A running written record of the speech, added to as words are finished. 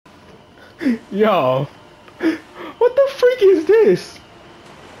Yo, what the freak is this?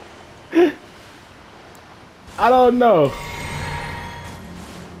 I don't know.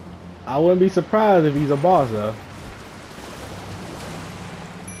 I wouldn't be surprised if he's a boss though.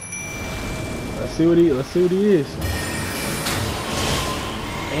 Let's see what he is.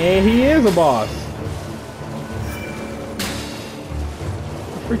 And he is a boss.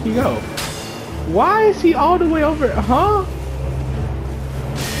 Where the freak he go? Why is he all the way over? Huh?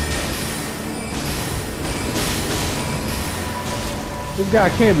 This guy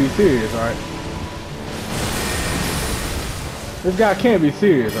can't be serious, alright? This guy can't be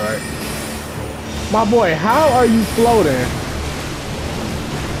serious, alright? My boy, how are you floating?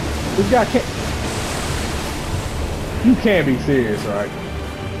 This guy can't... You can't be serious, alright?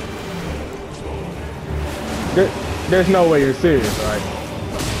 There's no way you're serious, alright?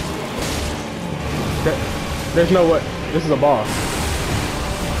 There's no way. This is a boss.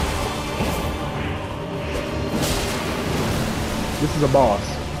 This is a boss.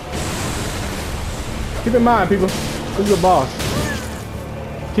 Keep in mind, people. This is a boss.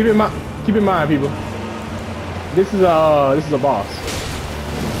 Keep in mind, people. This is a boss.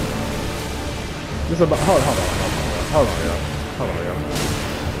 This is a hold on, y'all.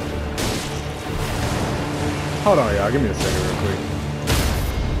 Hold on, y'all. Give me a second, real quick.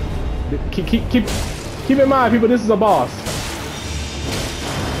 Keep in mind, people. This is a boss.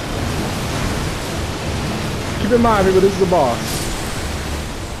 Keep in mind, people. This is a boss.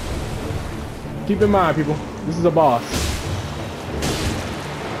 Keep in mind, people. This is a boss.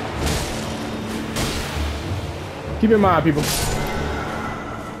 Keep in mind, people.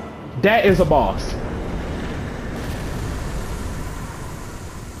 That is a boss.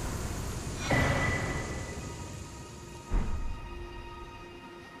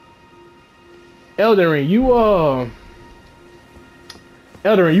 Elden Ring,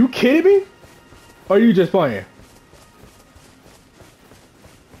 Elden Ring, you kidding me? Or are you just playing?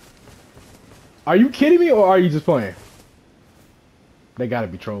 Are you kidding me or are you just playing? They gotta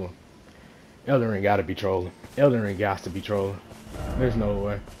be trolling. Elden Ring gotta be trolling. Elden Ring got to be trolling. There's no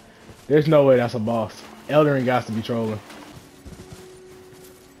way. There's no way that's a boss. Elden Ring got to be trolling.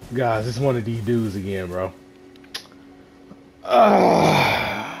 Guys, it's one of these dudes again, bro.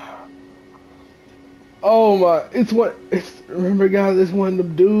 Oh my, remember guys, it's one of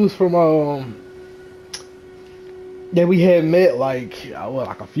them dudes from that we had met like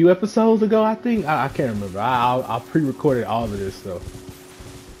like a few episodes ago, I think. I can't remember. I pre-recorded all of this stuff.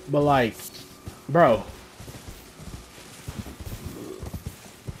 But like, bro.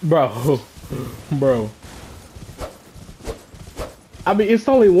 I mean, it's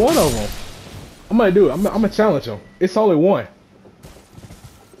only one of them. I'm gonna do it. I'm gonna challenge him. It's only one.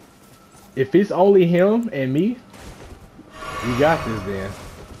 If it's only him and me, we got this then.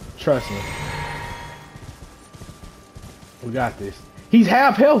 Trust me. We got this. He's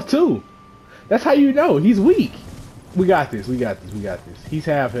half health too. That's how you know. He's weak. We got this. We got this. We got this. He's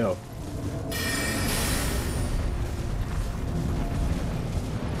half health.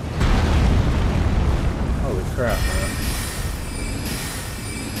 Holy crap, man.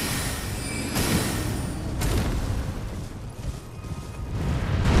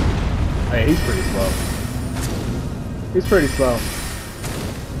 Hey, he's pretty slow. He's pretty slow.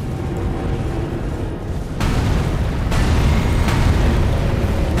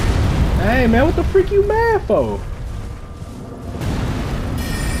 Hey, man, what the freak you mad for?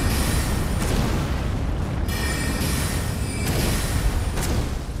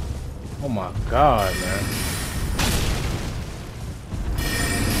 Oh my God, man.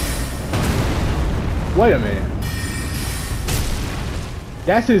 Wait a minute.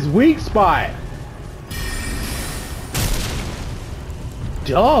 That's his weak spot.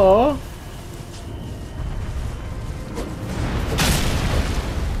 Duh.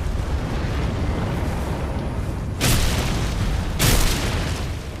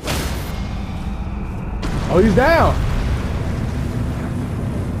 Oh, he's down.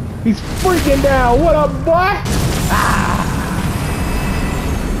 He's freaking down. What up, boy? Ah.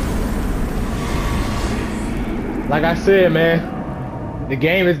 Like I said, man. The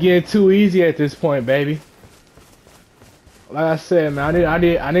game is getting too easy at this point, baby. Like I said, man, I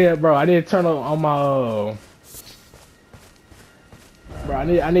need to turn on my bro, I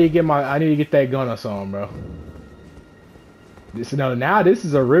need to get that gun or something, bro. Now this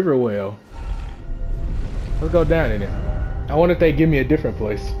is a river well. Let's go down in there. I wonder if they give me a different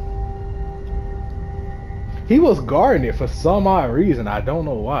place. He was guarding it for some odd reason. I don't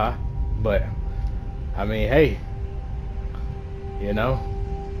know why, but I mean, hey. You know?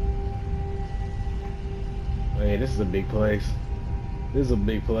 I mean, this is a big place. This is a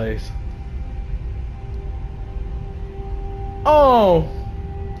big place. Oh,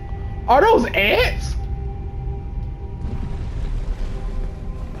 are those ants?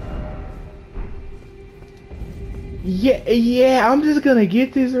 Yeah, yeah. I'm just gonna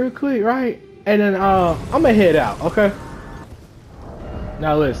get this real quick, right? And then I'm gonna head out. Okay.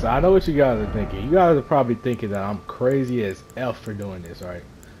 Now listen, I know what you guys are thinking. You guys are probably thinking that I'm crazy as F for doing this, right?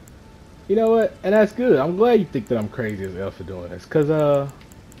 You know what? And that's good. I'm glad you think that I'm crazy as F for doing this, cause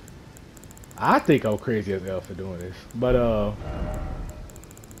I think I'm crazy as L for doing this, but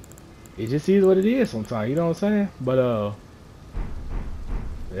it just is what it is sometimes. You know what I'm saying? But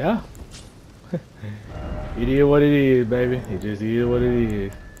yeah, it is what it is, baby. It just is what it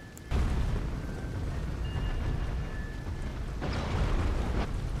is.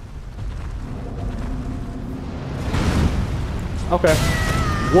 Okay.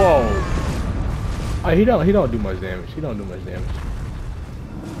 Whoa. Oh, he don't do much damage. He don't do much damage.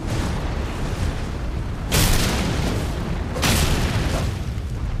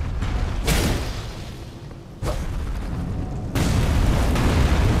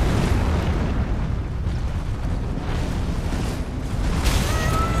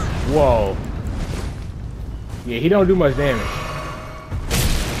 Whoa. Yeah, he don't do much damage.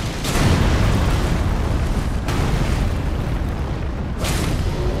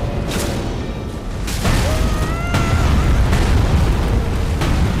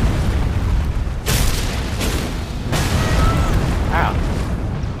 Ow.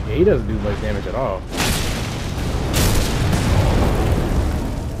 Yeah, he doesn't do much damage at all.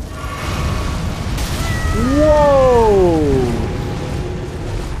 Whoa.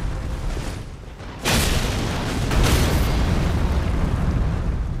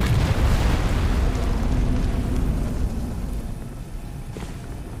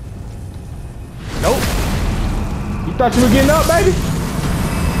 Nope. You thought you were getting up, baby?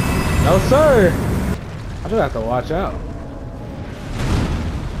 No, sir. I just have to watch out.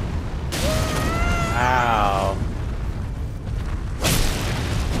 Ow.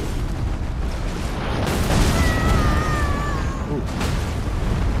 Ooh.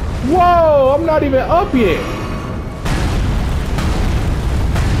 Whoa, I'm not even up yet.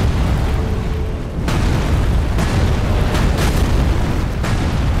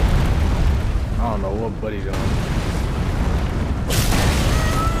 I don't know what buddy doing.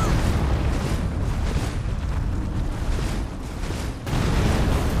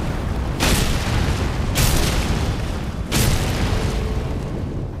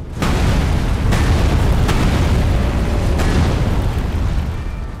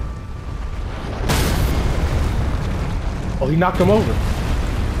 Oh, he knocked him over.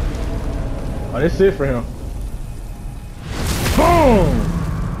 Oh, this is it for him. Boom!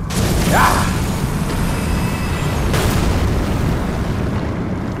 Ah!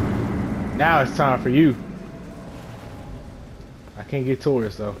 Now it's time for you. I can't get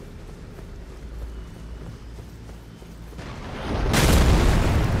towards though.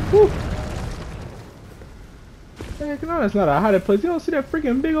 Woo! Heck no, that's not a hiding place. You don't see that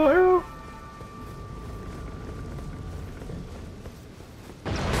freaking big old arrow?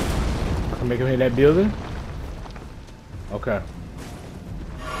 I can make him hit that building. Okay.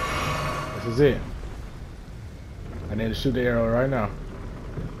 This is it. I need to shoot the arrow right now.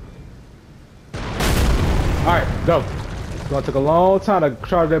 Alright, go. It's gonna take a long time to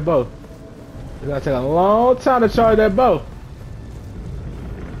charge that bow. It's gonna take a long time to charge that bow.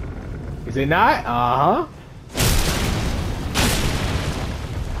 Is it not? Uh-huh.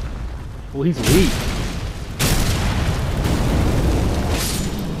 Oh, he's weak.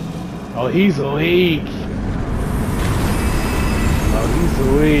 Oh, he's weak. Oh, he's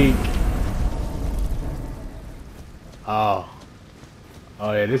weak. Oh.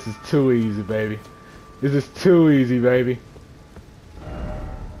 Oh, yeah, this is too easy, baby. This is too easy, baby.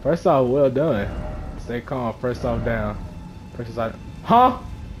 First off, well done. Stay calm. First off, down. First off, huh?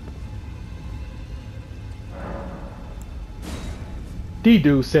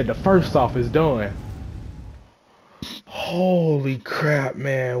 D-Dude said the first off is done. Holy crap,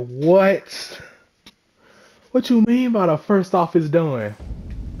 man. What? What you mean by the first off is done?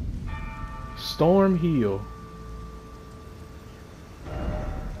 Storm Hill.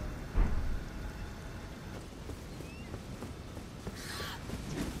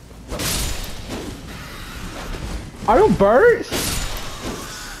 Are them birds?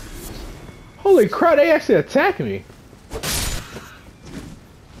 Holy crap, they actually attack me.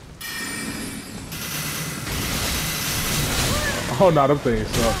 Oh no, them things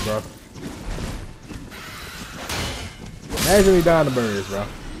suck, bro. Imagine me dying to birds, bro.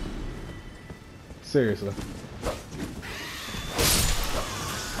 Seriously.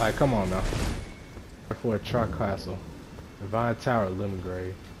 Alright, come on now. For a truck castle. Divine Tower,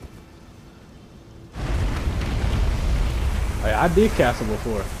 Lemongrave. Hey, I did castle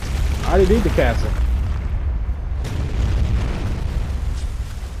before. I already did the castle.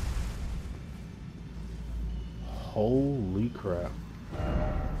 Holy crap.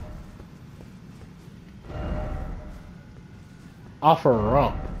 Offer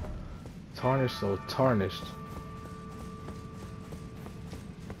rump. Tarnished, so tarnished.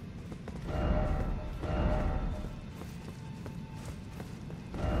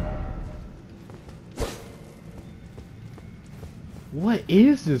 What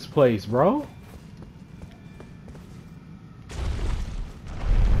is this place, bro?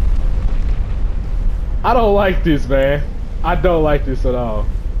 I don't like this, man. I don't like this at all.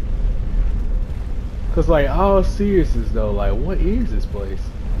 Cause like, all seriousness though, like, what is this place?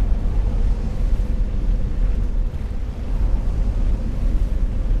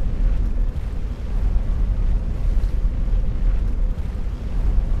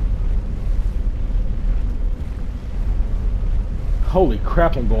 Holy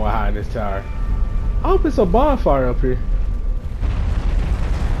crap, I'm going high in this tower. I hope it's a bonfire up here.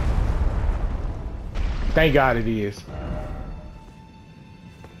 Thank God it is.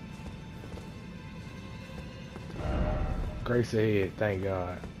 Grace ahead, thank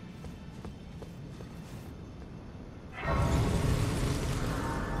God.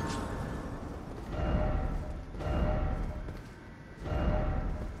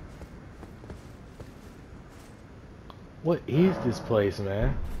 What is this place,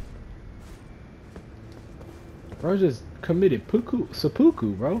 man? Bro just committed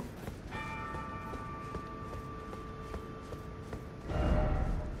seppuku, bro.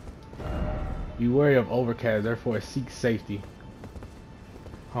 You wary of overcast, therefore seek safety.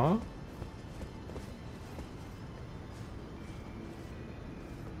 Huh?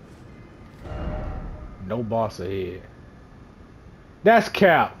 No boss ahead. That's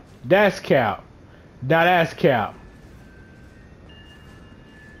cap. That's cap. Now that's cap.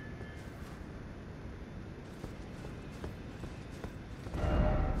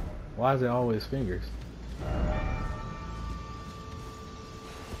 Why is it always fingers?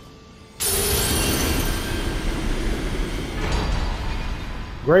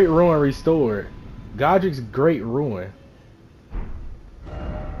 Great Ruin restored. Godric's Great Ruin.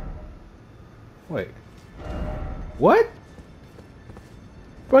 Wait. What?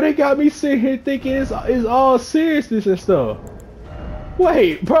 Bro, they got me sitting here thinking it's all seriousness and stuff.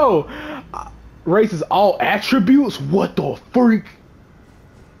 Wait, bro. Races all attributes? What the freak?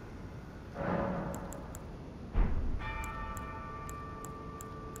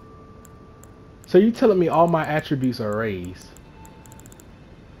 So you telling me all my attributes are raised?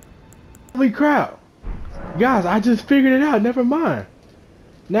 Holy crap. Guys, I just figured it out. Never mind.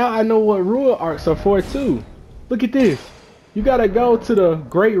 Now I know what ruin arcs are for too. Look at this. You gotta go to the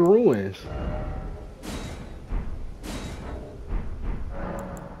Great Ruins.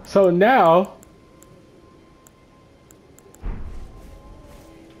 So now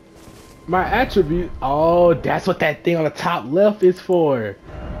my attribute, oh, that's what that thing on the top left is for.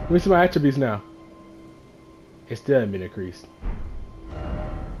 Let me see my attributes now. It still hasn't been increased.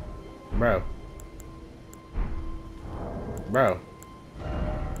 Bro. Bro.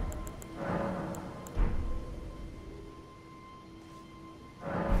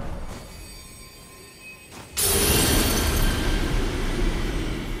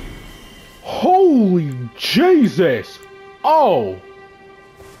 Holy Jesus! Oh!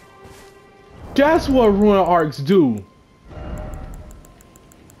 That's what ruin arcs do.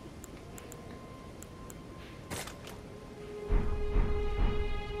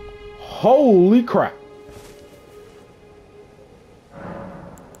 Holy crap.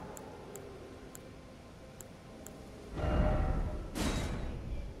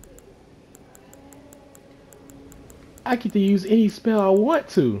 I get to use any spell I want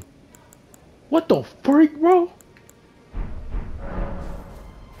to. What the freak, bro?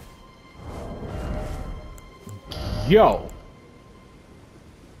 Yo.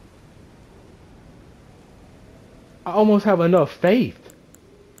 I almost have enough faith.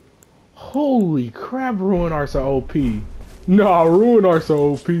 Holy crap, ruin arcs are OP. Nah, ruin arcs are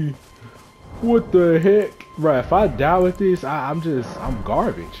OP. What the heck? Bruh, if I die with this, I'm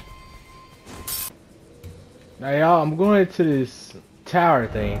garbage. Now y'all, I'm going to this tower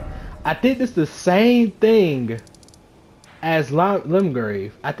thing. I think it's the same thing as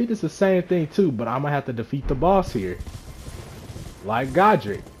Limgrave. I think it's the same thing too, but I'm gonna have to defeat the boss here. Like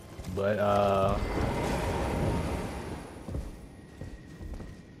Godric. But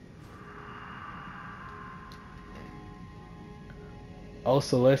Oh,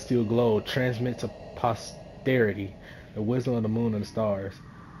 celestial glow, transmit to posterity. the wisdom of the moon and the stars,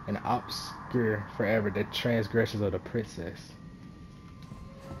 and obscure forever the transgressions of the princess.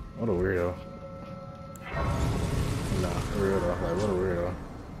 What a weirdo. Nah, for real though. Like, what a weirdo.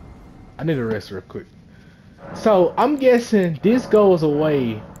 I need to rest real quick. So, I'm guessing this goes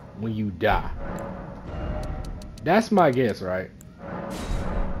away when you die. That's my guess, right?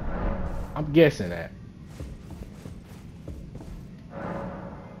 I'm guessing that.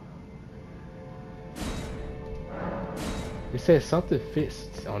 It says something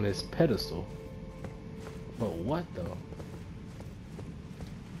fits on this pedestal. But what though?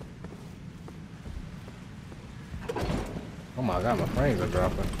 Oh my god, my frames are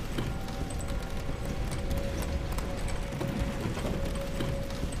dropping.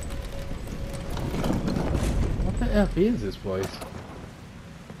 What the F is this place?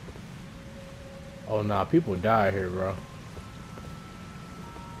 Oh nah, people die here, bro.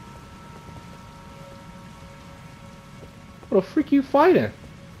 What the freak you fighting?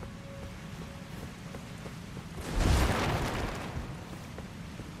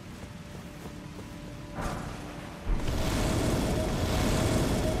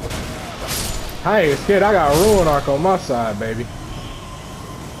 I ain't scared. I got a ruin arc on my side, baby.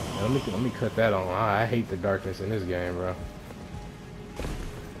 Let me cut that on. I hate the darkness in this game, bro.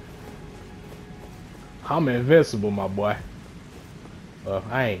 I'm invincible, my boy. Well,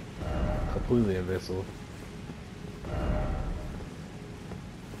 I ain't completely invincible.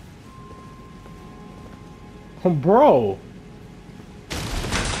 Bro.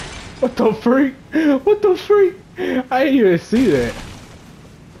 What the freak? What the freak? I didn't even see that.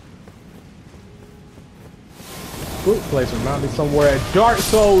 Foot place remind me somewhere at Dark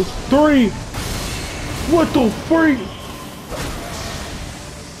Souls 3. What the freak?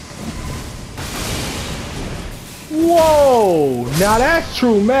 Whoa! Now that's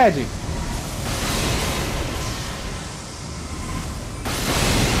true magic.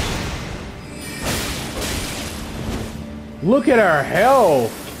 Look at her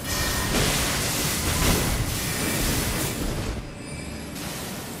health.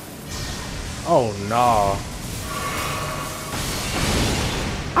 Oh no.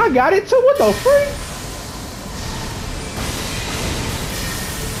 I got it too. What the freak?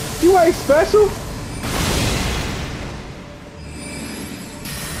 You ain't special.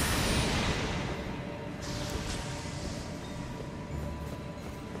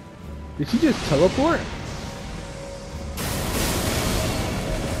 Did she just teleport?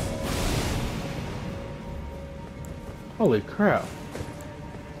 Holy crap.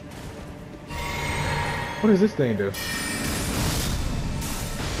 What does this thing do?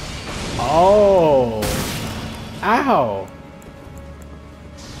 Oh. Ow.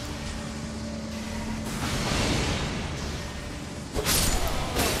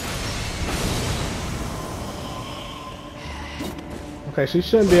 Okay, she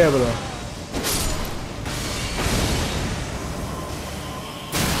shouldn't be able to.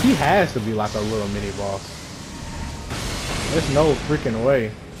 He has to be like a little mini boss. There's no freaking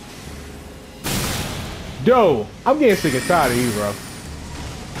way. Yo, I'm getting sick and tired of you, bro.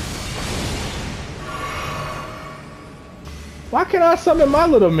 Why can't I summon my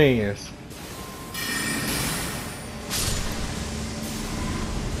little minions?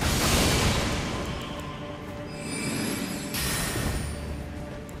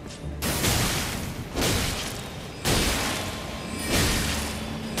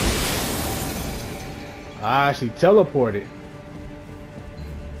 Ah, she teleported.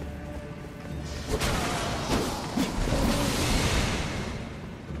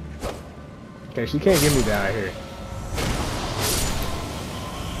 Okay, she can't get me down here.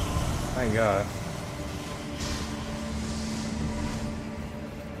 Thank God.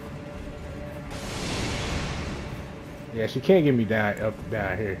 Yeah, she can't get me down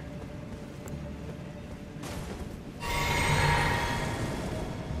here.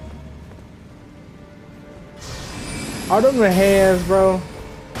 Are them the hands, bro?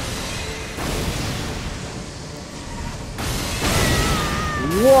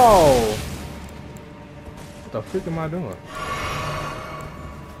 Whoa! What the freak am I doing?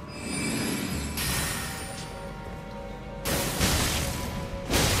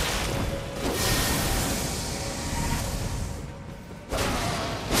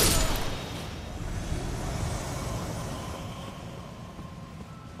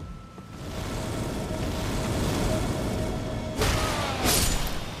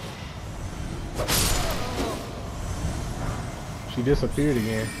 She disappeared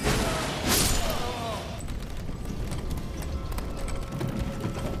again.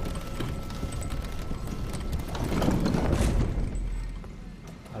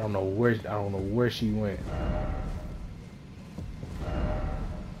 I don't know where she went.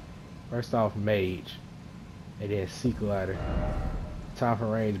 First off, Mage. And then Sea Glider. Time for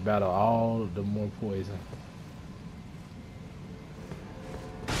range battle, all the more poison.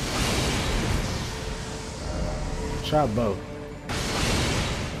 Try both.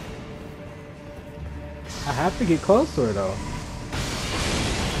 I have to get close to her though.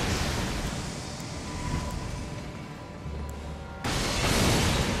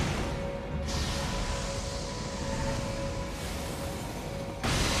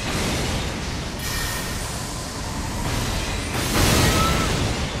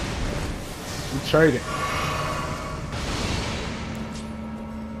 Trade it.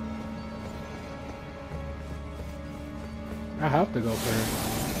 I have to go for it.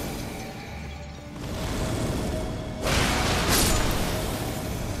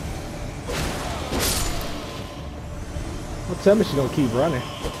 Well, tell me she's gonna keep running.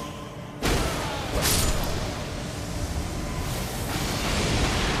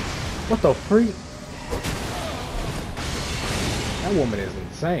 What the freak? That woman is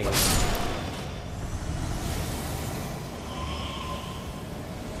insane.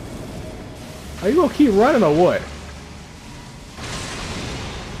 Are you gonna keep running or what?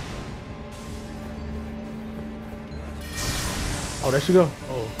 Oh, there she go.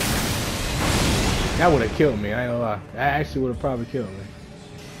 Oh. That would have killed me, I ain't gonna lie. That actually would have probably killed me.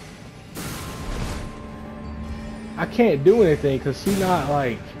 I can't do anything because she's not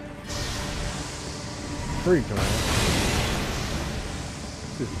like freak, man.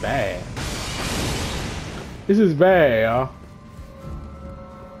 This is bad. This is bad, y'all.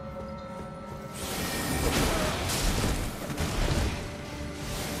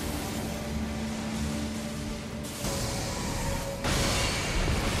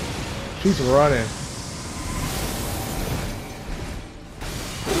 She's running.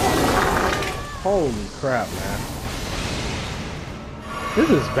 Holy crap, man. This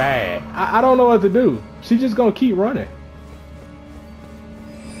is bad. I don't know what to do. She's just gonna keep running.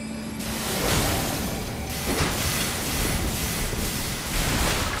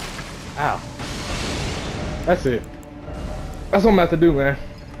 Ow. That's it. That's what I'm about to do, man.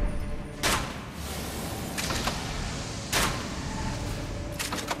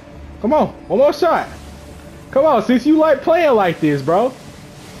 Come on, one more shot. Come on, since you like playing like this, bro.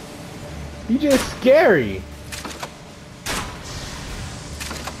 You just scary.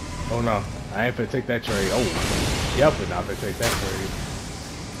 Oh no, I ain't finna take that trade. Oh, definitely not finna take that trade.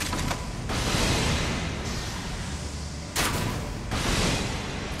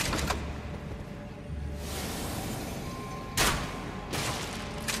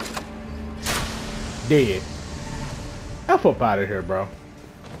 Dead. F up out of here, bro.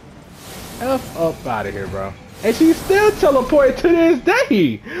 F up out of here, bro. And she's still teleporting to this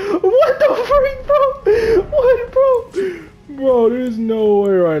day. What the freak, bro? What, bro? Bro, there's no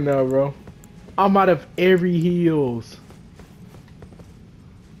way right now, bro. I'm out of every heals.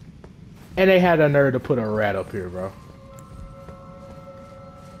 And they had a nerve to put a rat up here, bro.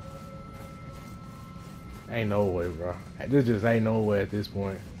 Ain't no way, bro. There just ain't no way at this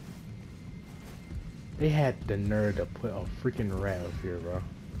point. They had the nerve to put a freaking rat up here, bro.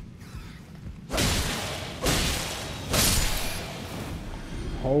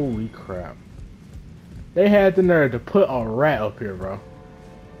 Holy crap. They had the nerve to put a rat up here, bro.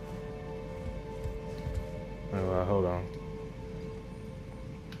 Oh, hold on.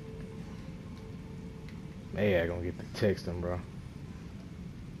 Hey, I gonna get the texting, bro.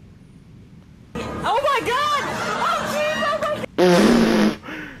 Oh my god! Oh jeez, oh my god!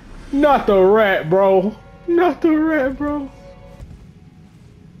 Not the rat, bro. Not the rat, bro.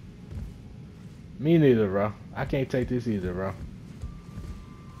 Me neither, bro. I can't take this either, bro.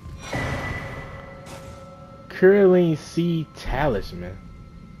 Curling Sea Talisman.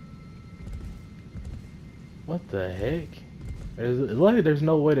 What the heck? It's like there's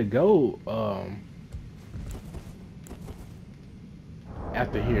no way to go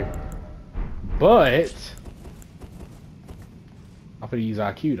after here. But I'm gonna use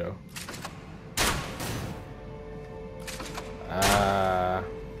IQ though.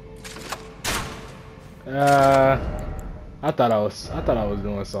 I thought I was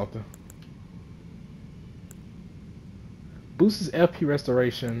doing something. Boosts FP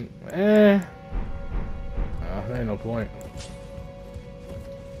restoration. There ain't no point.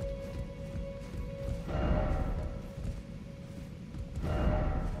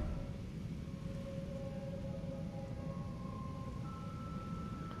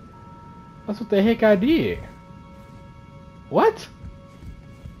 That's what the heck I did. What?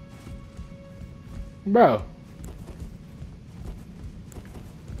 Bro.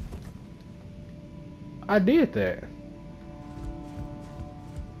 I did that.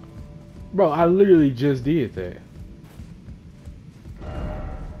 Bro, I literally just did that.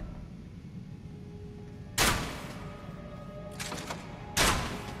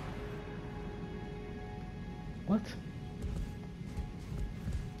 What?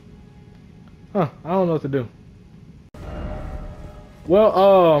 Huh, I don't know what to do.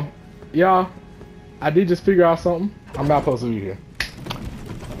 Well, y'all, I did just figure out something. I'm not supposed to be here.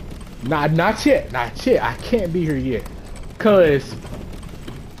 Not yet. Not yet. I can't be here yet. Cause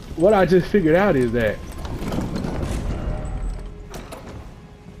what I just figured out is that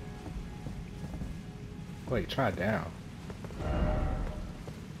wait, try down.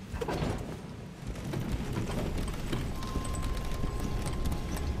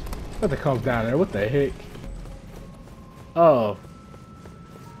 Nothing comes down there. What the heck? Oh.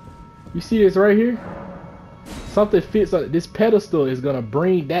 You see this right here? Something fits on this pedestal is gonna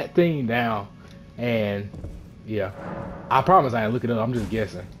bring that thing down. And yeah. I promise I ain't looking it up. I'm just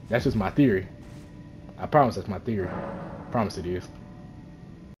guessing. That's just my theory. I promise that's my theory. I promise it is.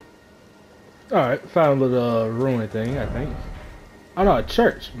 Alright, found a little ruin thing, I think. Oh no, a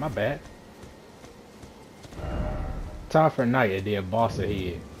church. My bad. Time for night and then boss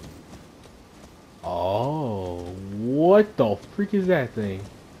ahead. Oh, what the freak is that thing?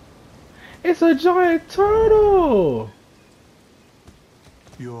 It's a giant turtle!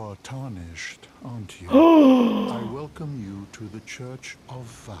 You're tarnished, aren't you? I welcome you to the Church of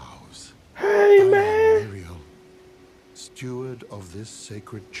Vows. Hey, I man! am Muriel, steward of this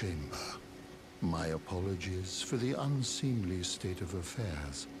sacred chamber. My apologies for the unseemly state of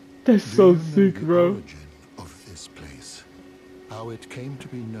affairs. That's Do so you know sick, the bro. origin of this place? How it came to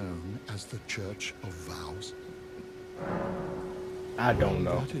be known as the Church of Vows? I don't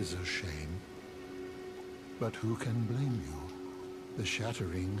know. That is a shame. But who can blame you? The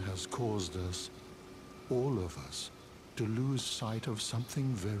shattering has caused us, all of us, to lose sight of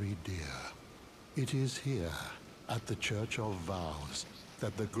something very dear. It is here, at the Church of Vows,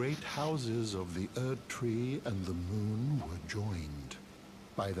 that the great houses of the Erd Tree and the Moon were joined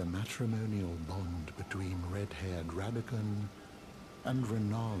by the matrimonial bond between red-haired Radagon and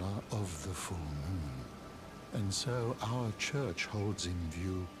Renala of the Full Moon. And so our church holds in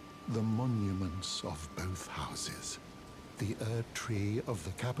view the monuments of both houses. The Erd Tree of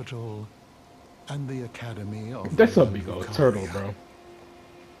the capital and the Academy of That's a big old turtle, bro.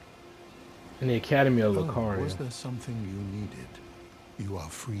 In the Academy of Lucaria. Was there something you needed? You are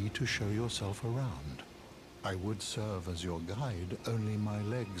free to show yourself around. I would serve as your guide, only my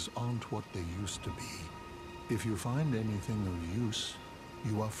legs aren't what they used to be. If you find anything of use,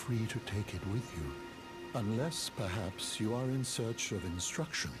 you are free to take it with you. Unless, perhaps, you are in search of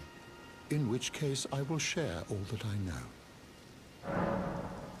instruction, in which case I will share all that I know.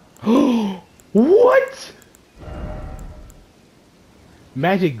 What?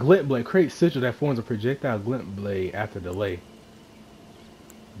 Magic glint blade creates sigil that forms a projectile glint blade after delay.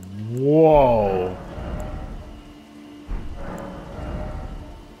 Whoa.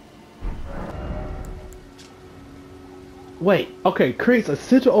 Wait, okay, creates a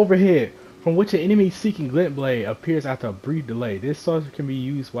sigil overhead from which an enemy seeking glint blade appears after a brief delay. This sorcery can be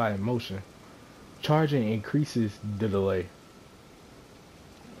used while in motion. Charging increases the delay.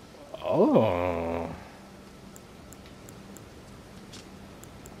 Oh.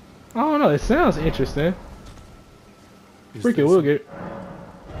 I don't know, it sounds interesting. Freak it, we'll get it.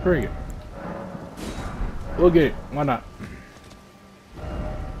 Freak it. We'll get it, why not?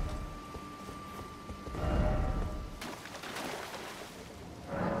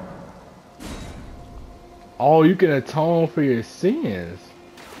 Oh, you can atone for your sins.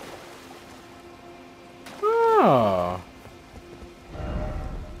 Oh.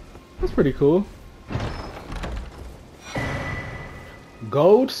 That's pretty cool.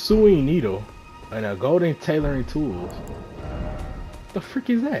 Gold sewing needle and a golden tailoring tools. The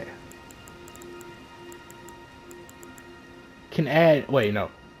frick is that? Can add, wait, no.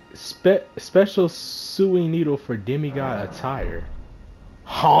 Special sewing needle for demigod attire.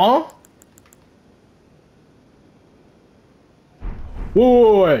 Huh?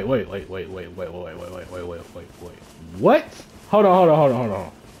 Wait. What? Hold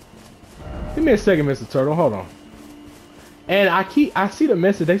on. Give me a second, Mr. Turtle. Hold on. And I see the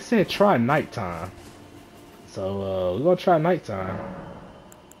message. They said try nighttime. So we're gonna try nighttime.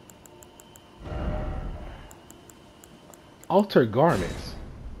 Alter garments.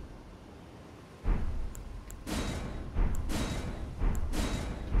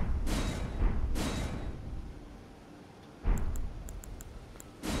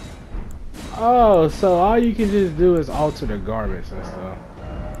 Oh, so all you can just do is alter the garments and stuff.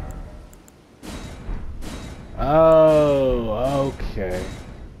 Oh, okay.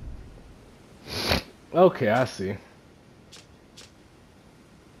 Okay, I see.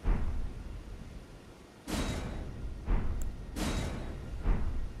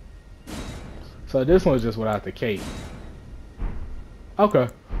 So this one's just without the cape. Okay,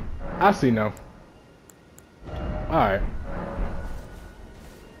 I see now. Alright.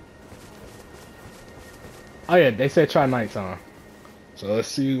 Oh yeah, they said try nighttime. So let's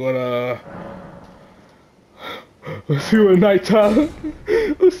see what let's see what nighttime.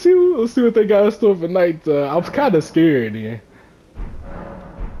 let's see what they got in store for night. I was kind of scared then.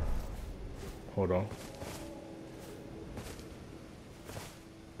 Hold on.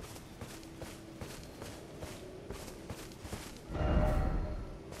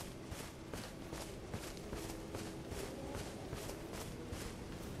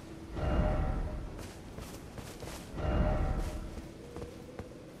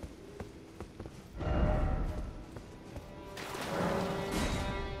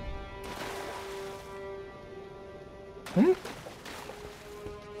 Hmm?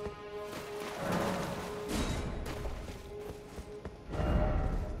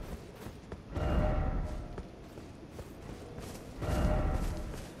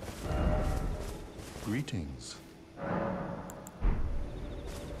 Greetings.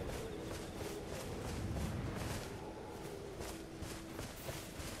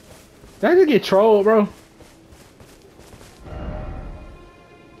 Did I just get trolled, bro?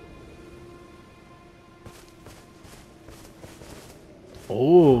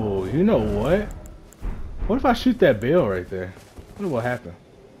 Oh, you know what? What if I shoot that bell right there? I wonder what happened.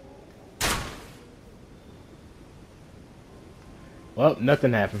 Well,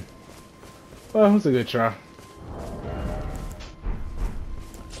 nothing happened. Well, it was a good try.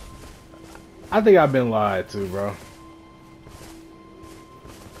 I think I've been lied to, bro.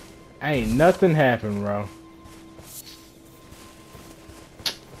 Ain't nothing happened, bro.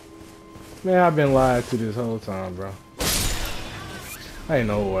 Man, I've been lied to this whole time, bro. Ain't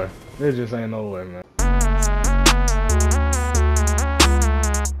no way. There just ain't no way, man.